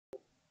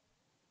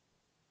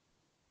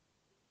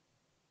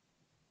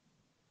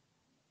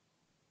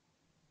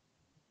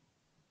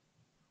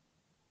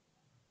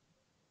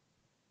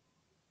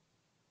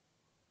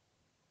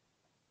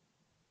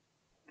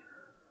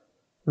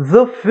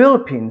The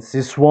Philippines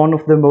is one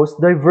of the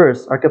most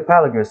diverse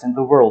archipelagos in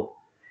the world.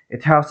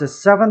 It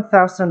houses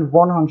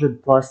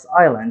 7,100 plus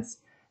islands,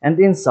 and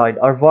inside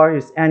are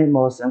various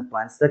animals and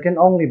plants that can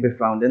only be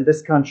found in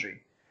this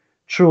country.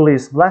 Truly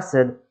is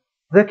blessed,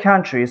 the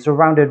country is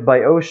surrounded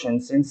by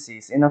oceans and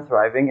seas in a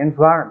thriving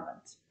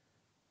environment.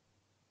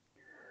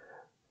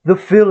 The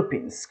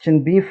Philippines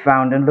can be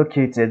found and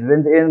located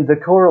within the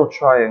Coral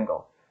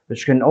Triangle,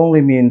 which can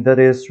only mean that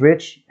it is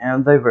rich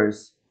and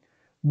diverse.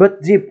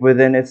 But deep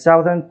within its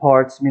southern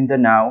parts,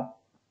 Mindanao,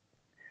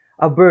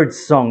 a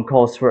bird's song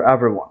calls for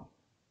everyone.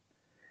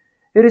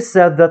 It is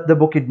said that the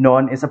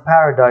Bukidnon is a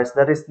paradise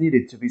that is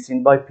needed to be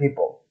seen by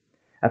people,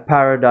 a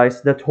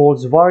paradise that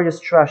holds various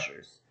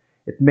treasures.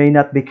 It may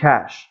not be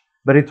cash,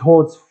 but it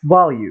holds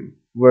value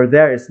where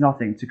there is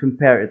nothing to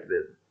compare it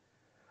with.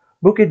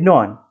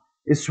 Bukidnon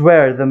is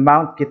where the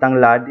Mount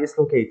Kitanglad is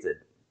located.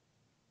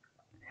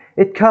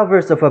 It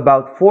covers of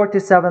about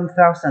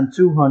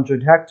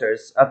 47,200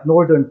 hectares at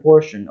northern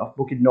portion of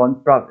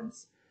Bukidnon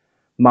province.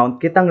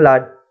 Mount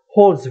Kitanglad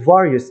holds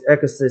various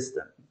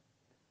ecosystems,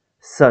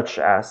 such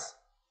as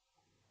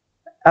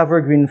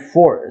evergreen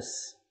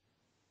forests,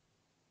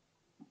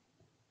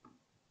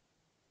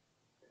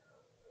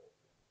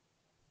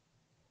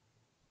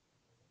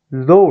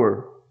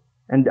 lower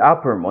and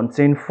upper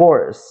montane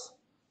forests,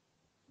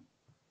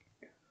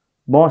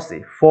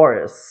 mossy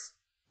forests,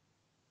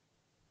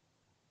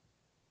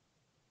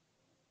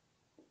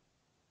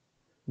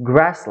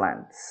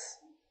 grasslands,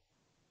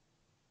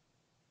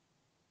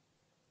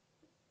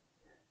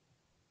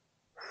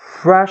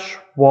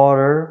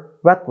 freshwater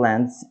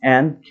wetlands,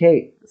 and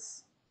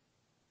caves.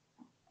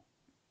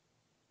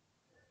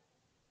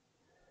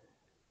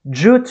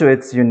 Due to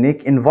its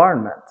unique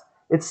environment,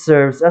 it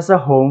serves as a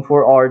home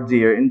for our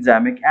deer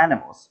endemic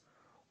animals.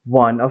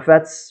 One of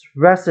its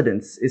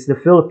residents is the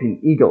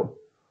Philippine eagle,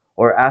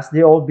 or as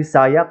the old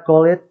Bisaya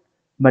call it,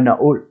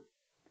 manaul.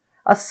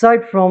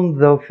 Aside from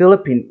the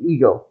Philippine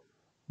eagle,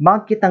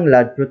 Mount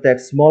Kitanglad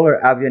protects smaller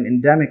avian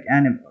endemic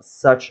animals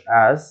such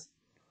as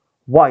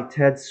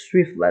white-headed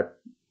swiftlet,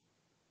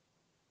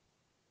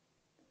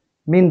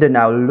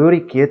 Mindanao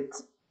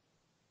lurikit,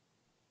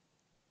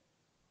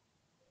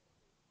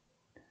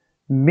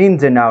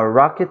 Mindanao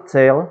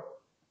rocket-tail,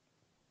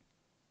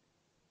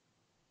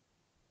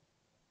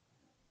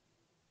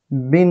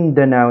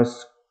 Mindanao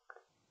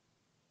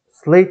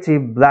slaty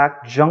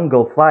black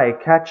jungle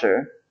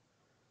flycatcher,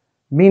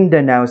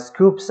 Mindanao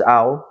scoops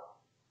owl,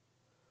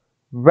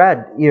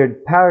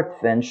 red-eared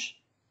parrotfinch,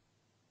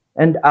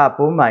 and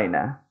Apo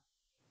myna.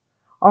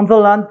 On the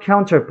land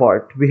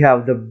counterpart, we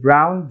have the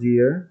brown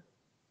deer,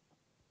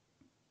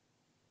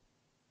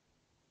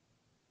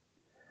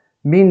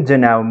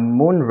 Mindanao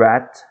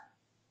moonrat,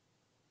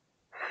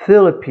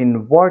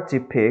 Philippine warty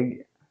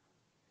pig,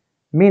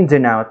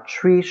 Mindanao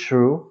tree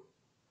shrew,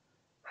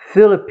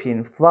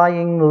 Philippine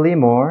flying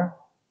lemur,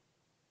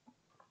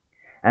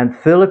 and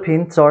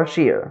Philippine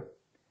tarsier.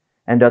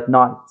 And at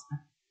night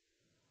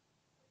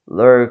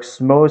lurks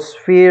most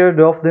feared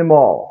of them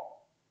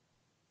all,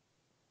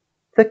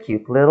 the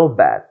cute little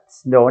bat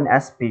known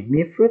as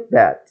pygmy fruit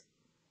bat.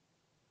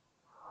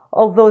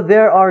 Although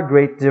there are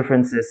great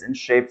differences in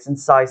shapes and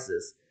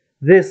sizes,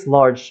 these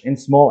large and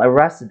small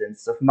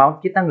residents of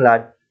Mount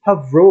Kitanglad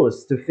have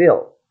roles to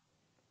fill.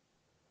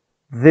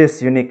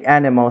 These unique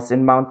animals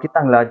in Mount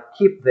Kitanglad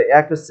keep the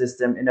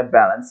ecosystem in a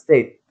balanced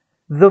state.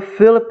 The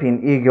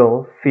Philippine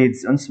eagle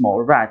feeds on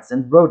small rats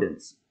and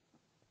rodents.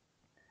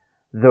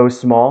 Though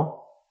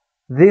small,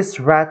 these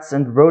rats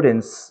and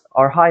rodents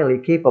are highly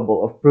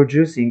capable of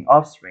producing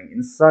offspring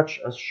in such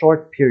a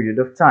short period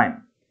of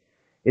time.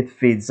 It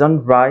feeds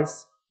on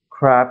rice,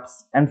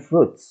 crabs, and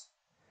fruits.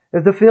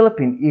 If the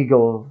Philippine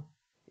eagle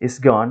is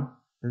gone,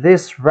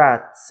 these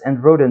rats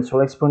and rodents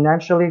will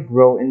exponentially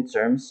grow in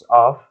terms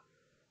of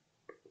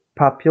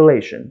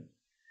population.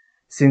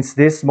 Since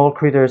these small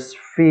critters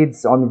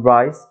feeds on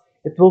rice,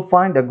 it will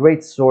find a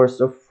great source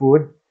of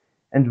food.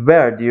 And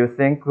where do you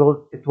think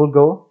it will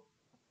go?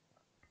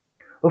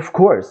 Of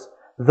course,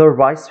 the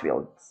rice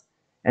fields,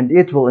 and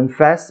it will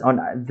infest on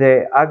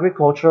the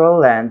agricultural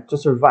land to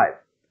survive.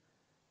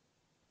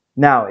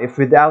 Now, if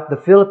without the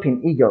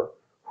Philippine eagle,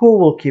 who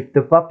will keep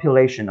the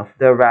population of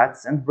the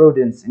rats and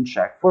rodents in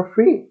check for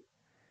free?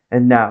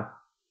 And now,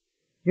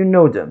 you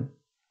know them,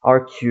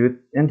 our cute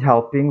and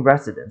helping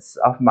residents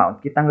of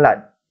Mount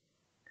Kitanglad.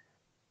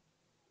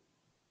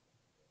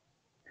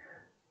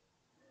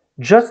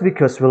 Just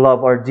because we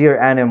love our dear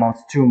animals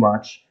too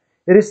much,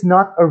 it is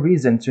not a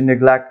reason to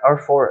neglect our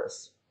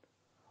forests.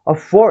 A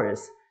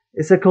forest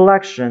is a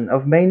collection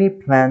of many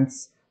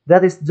plants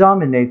that is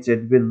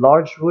dominated with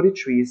large woody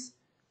trees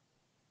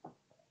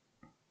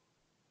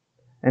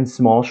and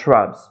small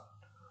shrubs.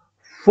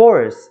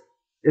 Forest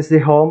is the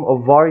home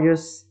of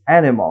various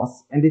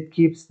animals and it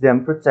keeps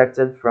them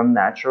protected from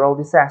natural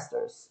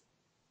disasters.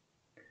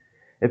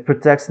 It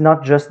protects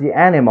not just the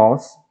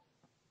animals,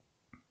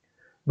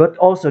 but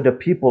also the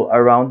people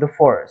around the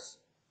forest.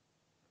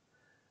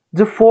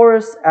 The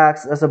forest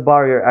acts as a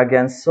barrier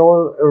against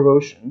soil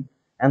erosion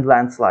and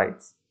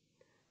landslides,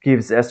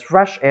 gives us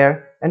fresh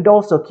air, and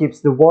also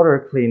keeps the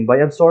water clean by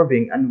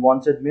absorbing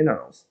unwanted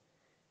minerals.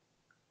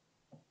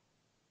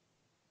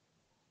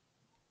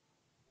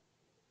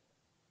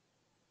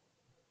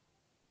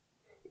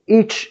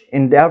 Each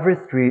and every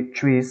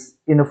trees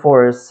in a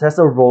forest has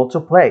a role to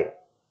play,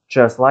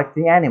 just like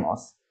the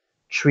animals.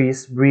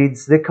 Trees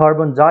breathes the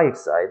carbon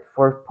dioxide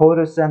for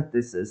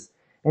photosynthesis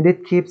and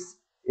it keeps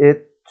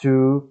it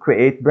to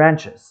create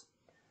branches,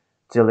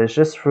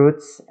 delicious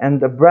fruits,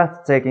 and a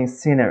breathtaking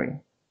scenery.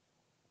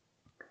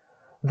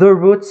 The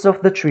roots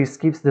of the trees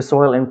keeps the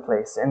soil in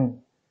place and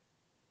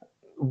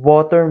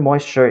water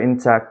moisture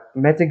intact,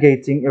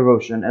 mitigating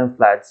erosion and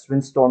floods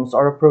when storms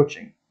are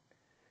approaching.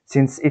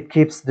 Since it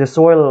keeps the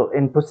soil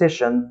in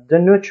position, the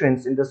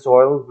nutrients in the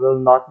soil will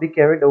not be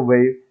carried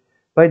away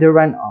by the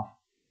runoff,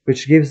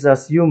 which gives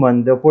us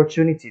humans the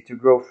opportunity to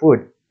grow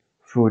food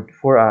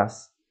for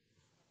us.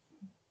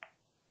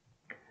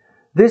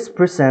 This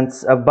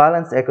presents a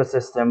balanced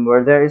ecosystem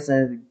where there is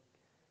a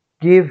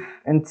give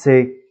and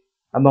take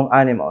among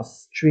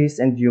animals, trees,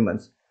 and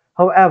humans.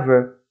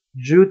 However,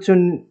 due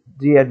to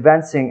the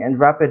advancing and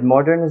rapid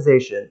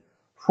modernization,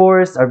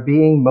 forests are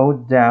being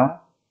mowed down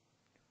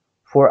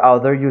for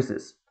other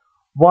uses.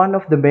 One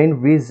of the main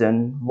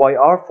reasons why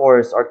our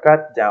forests are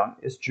cut down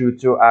is due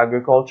to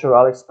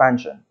agricultural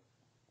expansion.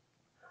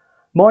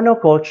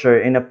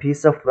 Monoculture in a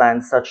piece of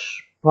land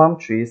such palm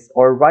trees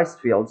or rice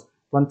fields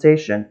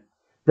plantation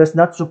does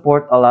not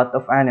support a lot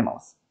of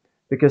animals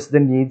because the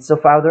needs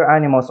of other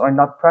animals are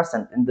not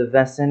present in the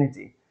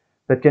vicinity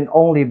but can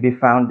only be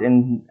found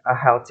in a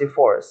healthy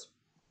forest.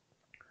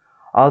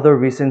 Other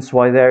reasons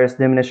why there is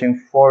diminishing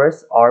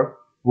forests are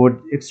wood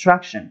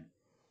extraction,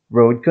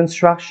 road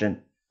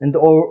construction, and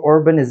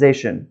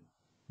urbanization.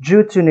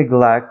 Due to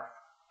neglect,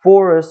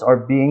 forests are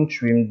being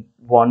trimmed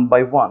one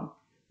by one,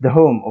 the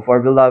home of our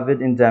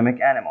beloved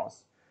endemic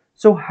animals.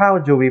 So how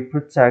do we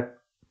protect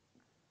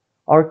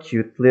our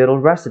cute little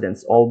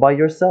residents all by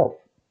yourself?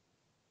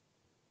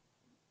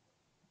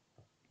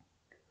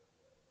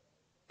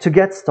 To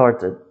get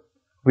started,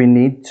 we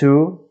need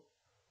to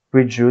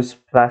reduce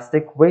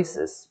plastic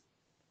wastes.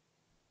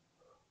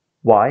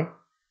 Why?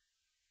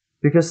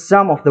 Because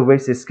some of the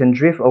wastes can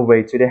drift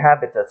away to the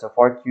habitats of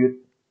our cute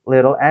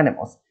little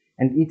animals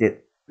and eat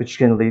it, which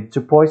can lead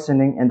to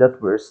poisoning and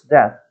at worst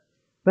death.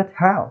 But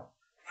how?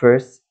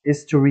 First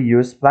is to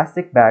reuse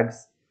plastic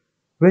bags.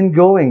 When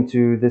going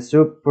to the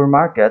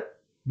supermarket,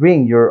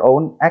 bring your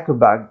own eco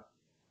bag.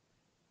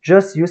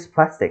 Just use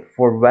plastic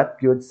for wet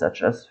goods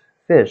such as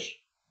fish.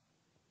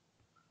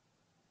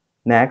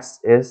 Next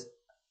is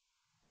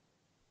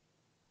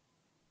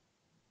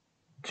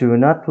do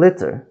not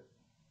litter.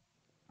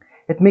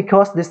 It may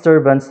cause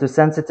disturbance to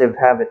sensitive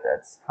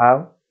habitats.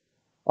 How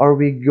are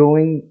we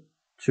going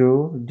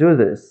to do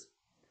this?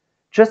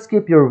 Just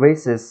keep your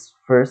wastes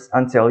first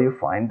until you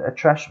find a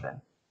trash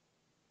bin.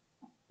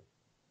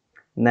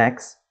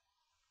 Next,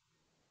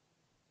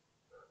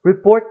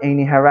 report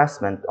any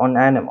harassment on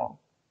animal,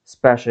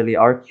 especially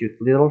our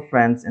cute little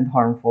friends and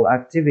harmful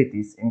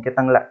activities in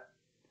Kitangla.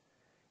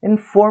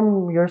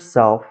 Inform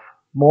yourself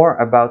more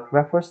about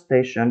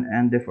reforestation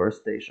and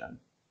deforestation.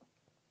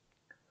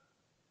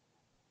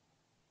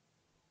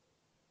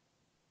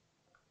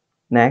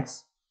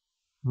 Next,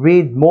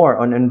 read more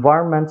on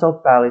environmental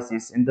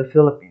policies in the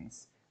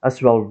Philippines,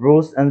 as well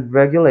rules and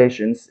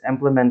regulations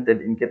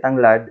implemented in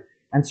Kitanglad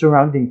and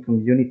surrounding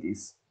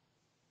communities.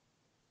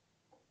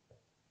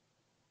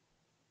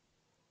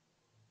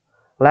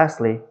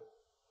 Lastly,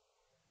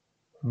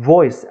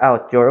 voice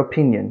out your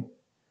opinion.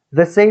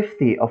 The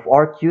safety of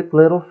our cute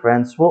little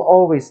friends will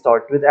always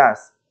start with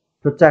us.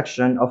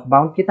 Protection of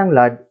Mount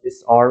Kitanglad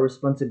is our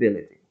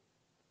responsibility.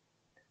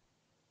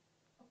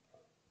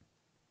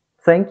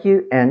 Thank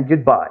you and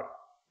goodbye.